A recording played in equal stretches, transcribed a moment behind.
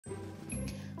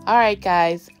Alright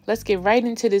guys, let's get right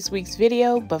into this week's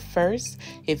video, but first,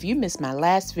 if you missed my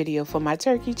last video for my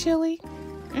turkey chili,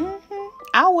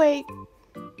 I'll wait.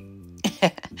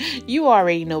 You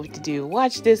already know what to do.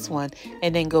 Watch this one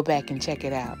and then go back and check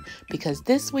it out, because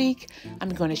this week I'm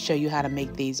going to show you how to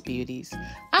make these beauties.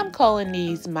 I'm calling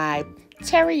these my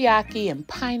teriyaki and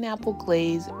pineapple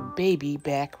glazed baby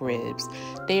back ribs.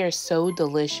 They are so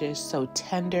delicious, so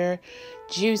tender,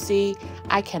 juicy.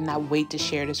 I cannot wait to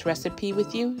share this recipe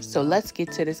with you. So let's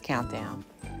get to this countdown.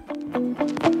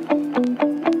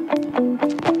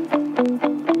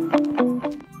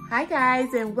 Hi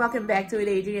guys, and welcome back to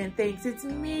Adrianne Thinks. It's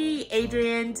me,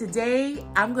 Adrianne. Today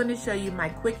I'm going to show you my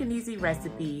quick and easy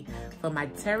recipe for my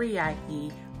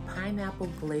teriyaki pineapple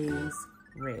glazed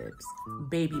ribs,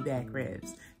 baby back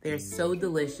ribs. They're so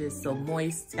delicious, so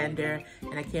moist, tender,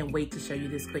 and I can't wait to show you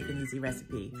this quick and easy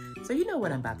recipe. So you know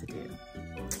what I'm about to do.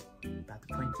 I'm about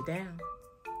to point you down.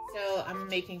 So I'm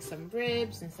making some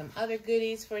ribs and some other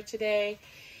goodies for today,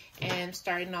 and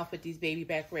starting off with these baby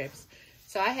back ribs.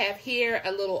 So I have here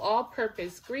a little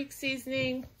all-purpose Greek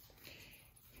seasoning,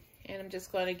 and I'm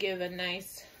just going to give a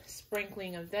nice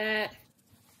sprinkling of that.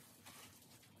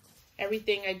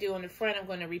 Everything I do on the front, I'm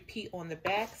going to repeat on the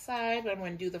back side, but I'm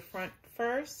going to do the front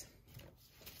first.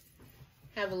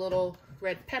 Have a little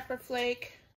red pepper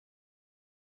flake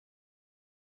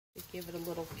to give it a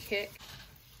little kick.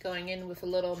 Going in with a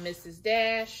little Mrs.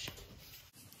 Dash.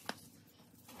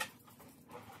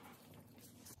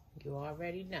 You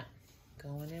already know.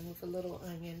 Going in with a little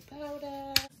onion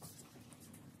powder.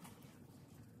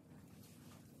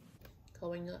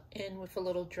 Going in with a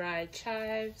little dried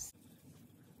chives.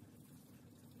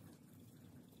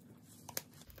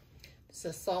 This is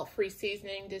a salt-free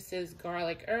seasoning. This is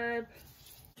garlic herb.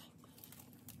 I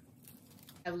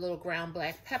have a little ground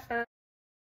black pepper.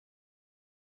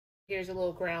 Here's a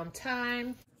little ground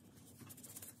thyme.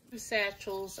 2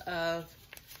 satchels of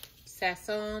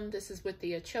Sazon. This is with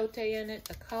the achote in it,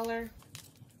 the color.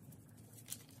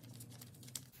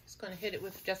 Just going to hit it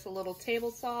with just a little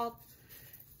table salt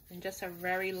and just a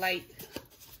very light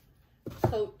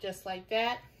coat, just like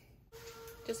that.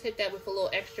 Just hit that with a little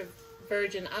extra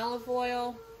virgin olive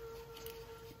oil.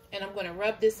 And I'm going to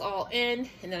rub this all in,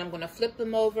 and then I'm going to flip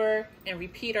them over and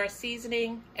repeat our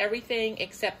seasoning, everything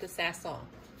except the Sazon.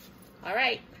 All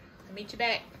right, I'll meet you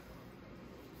back.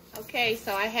 Okay,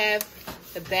 so I have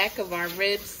the back of our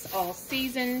ribs all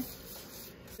seasoned.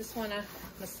 Just want to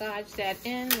massage that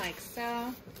in like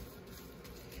so.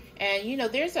 And you know,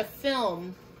 there's a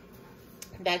film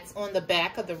that's on the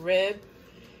back of the rib.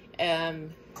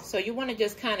 So you want to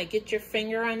just kind of get your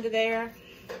finger under there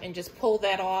and just pull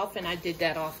that off. And I did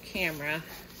that off camera.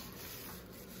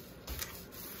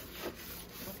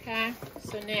 Okay,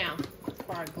 so now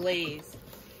for our glaze.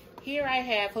 Here I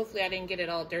have, hopefully I didn't get it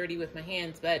all dirty with my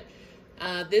hands, but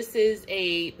this is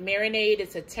a marinade.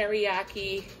 It's a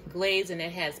teriyaki glaze, and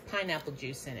it has pineapple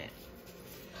juice in it.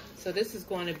 So this is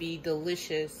going to be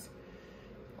delicious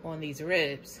on these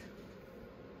ribs.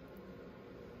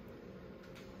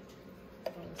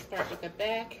 I'm going to start with the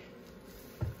back.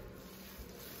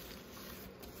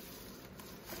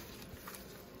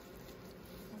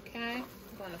 Okay,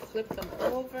 I'm going to flip them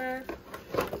over.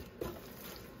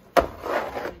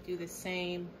 Do the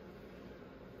same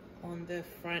on the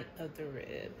front of the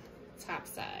rib, top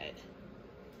side.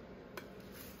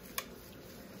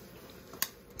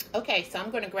 Okay, so I'm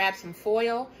going to grab some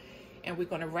foil and we're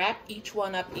going to wrap each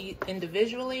one up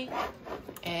individually,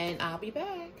 and I'll be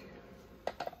back.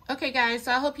 Okay guys,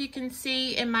 so I hope you can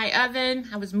see in my oven,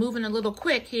 I was moving a little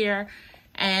quick here,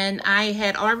 and I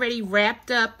had already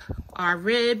wrapped up our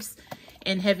ribs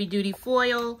in heavy duty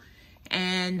foil.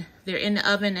 And they're in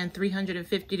the oven at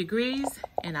 350 degrees,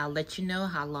 and I'll let you know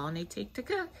how long they take to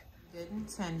cook. Good and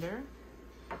tender.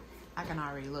 I can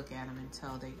already look at them and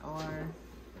tell they are.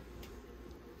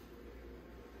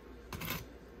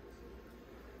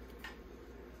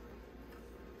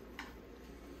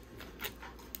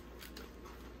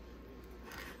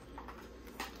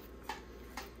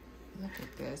 Look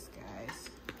at this, guys.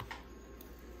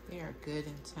 They are good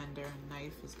and tender. A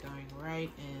knife is going right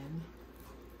in.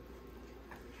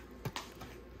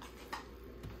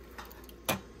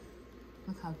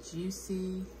 Look how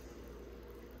juicy.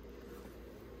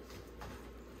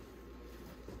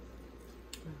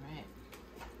 All right.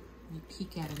 Let me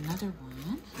peek at another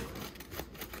one.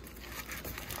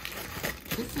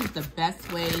 This is the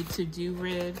best way to do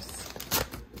ribs.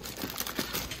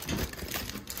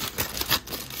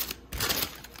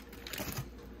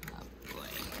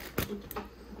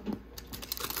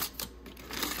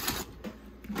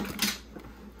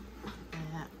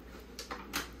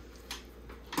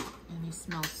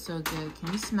 Smells So good.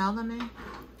 Can you smell them, eh?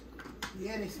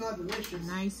 Yeah, they smell delicious.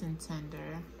 Nice and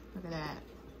tender. Look at that.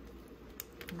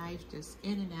 Knife just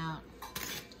in and out.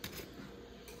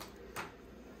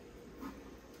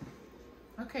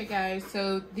 Okay guys,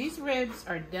 so these ribs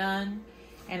are done,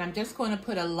 and I'm just going to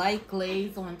put a light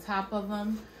glaze on top of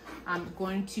them. I'm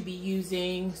going to be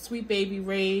using Sweet Baby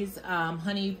Ray's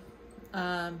honey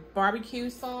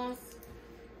barbecue sauce,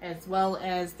 as well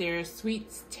as their sweet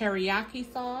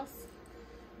teriyaki sauce,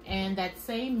 and that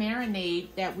same marinade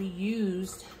that we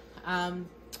used,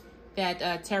 that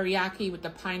teriyaki with the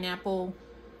pineapple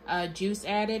juice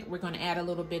added. We're going to add a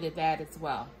little bit of that as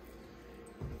well.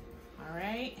 All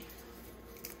right.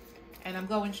 And I'm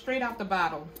going straight out the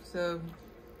bottle. So,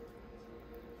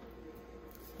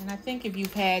 and I think if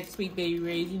you've had Sweet Baby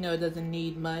Ray's, you know it doesn't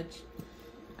need much.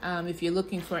 If you're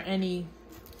looking for any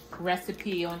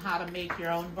recipe on how to make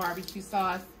your own barbecue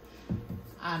sauce,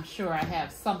 I'm sure I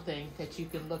have something that you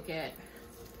can look at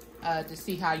to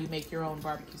see how you make your own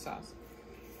barbecue sauce.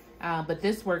 But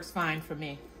this works fine for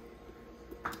me.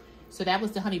 So that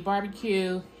was the honey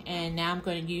barbecue, and now I'm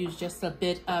going to use just a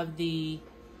bit of the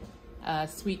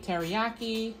sweet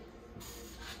teriyaki.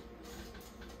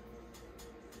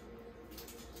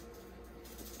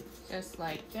 Just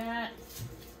like that.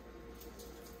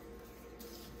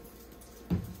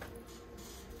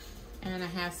 And I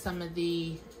have some of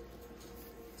the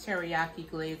teriyaki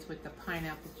glaze with the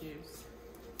pineapple juice.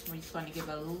 We're just going to give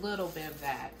a little bit of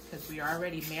that because we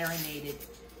already marinated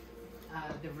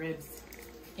the ribs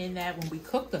in that when we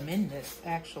cooked them in this,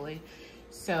 actually.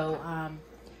 So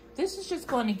this is just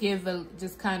going to give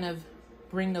just kind of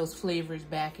bring those flavors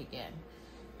back again,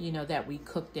 you know, that we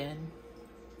cooked in.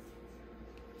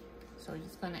 So we're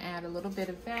just going to add a little bit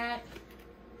of that.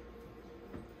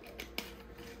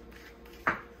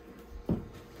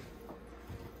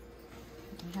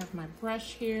 I have my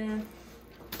brush here.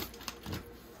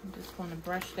 I'm just going to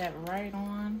brush that right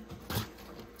on.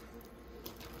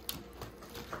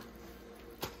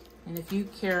 And if you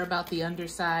care about the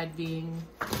underside being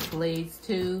glazed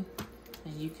too,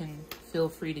 then you can feel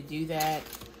free to do that.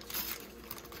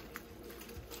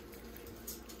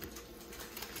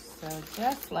 So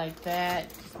just like that,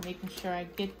 just making sure I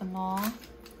get them all.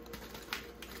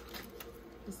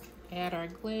 Just add our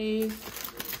glaze,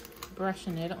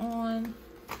 brushing it on.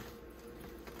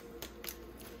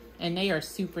 And they are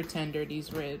super tender,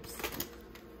 these ribs.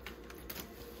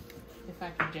 If I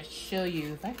can just show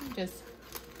you, if I can just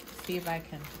see if I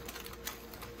can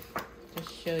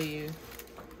just show you.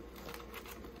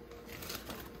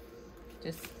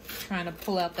 Just trying to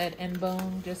pull out that end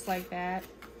bone just like that.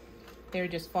 They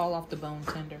just fall off the bone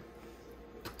tender.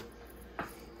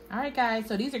 All right, guys,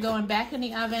 so these are going back in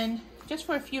the oven just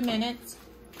for a few minutes,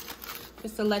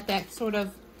 just to let that sort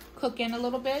of cook in a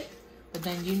little bit. But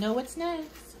then you know what's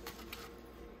next.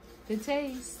 The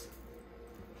taste.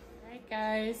 All right,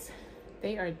 guys,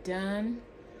 they are done.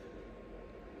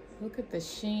 Look at the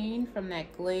sheen from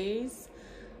that glaze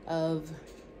of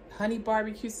honey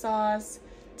barbecue sauce,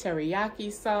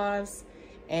 teriyaki sauce,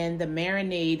 and the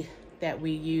marinade that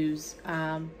we use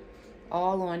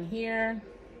all on here.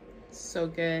 So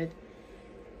good.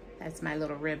 That's my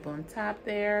little rib on top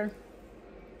there.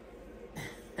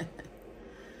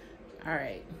 All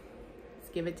right, let's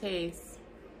give it a taste.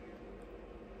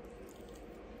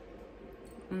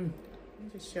 Let me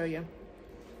just show you.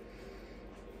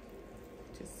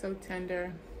 Just so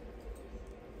tender.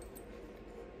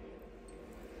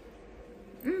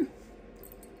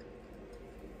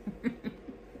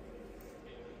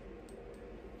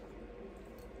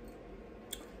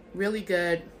 Really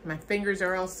good. My fingers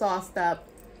are all sauced up,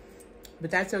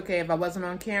 but that's okay. If I wasn't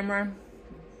on camera,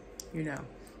 you know.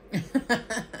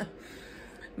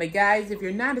 But guys, if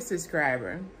you're not a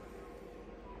subscriber,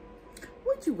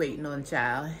 what you waiting on,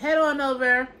 child? Head on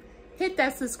over, hit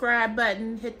that subscribe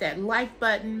button, hit that like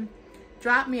button,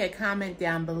 drop me a comment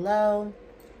down below.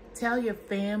 Tell your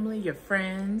family, your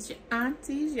friends, your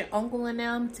aunties, your uncle and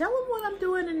them. Tell them what I'm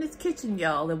doing in this kitchen,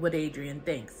 y'all, and what Adrianne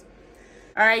thinks.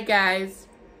 All right, guys.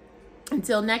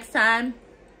 Until next time,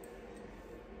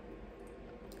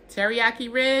 teriyaki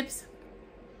ribs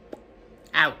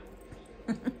out.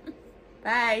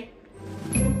 Bye.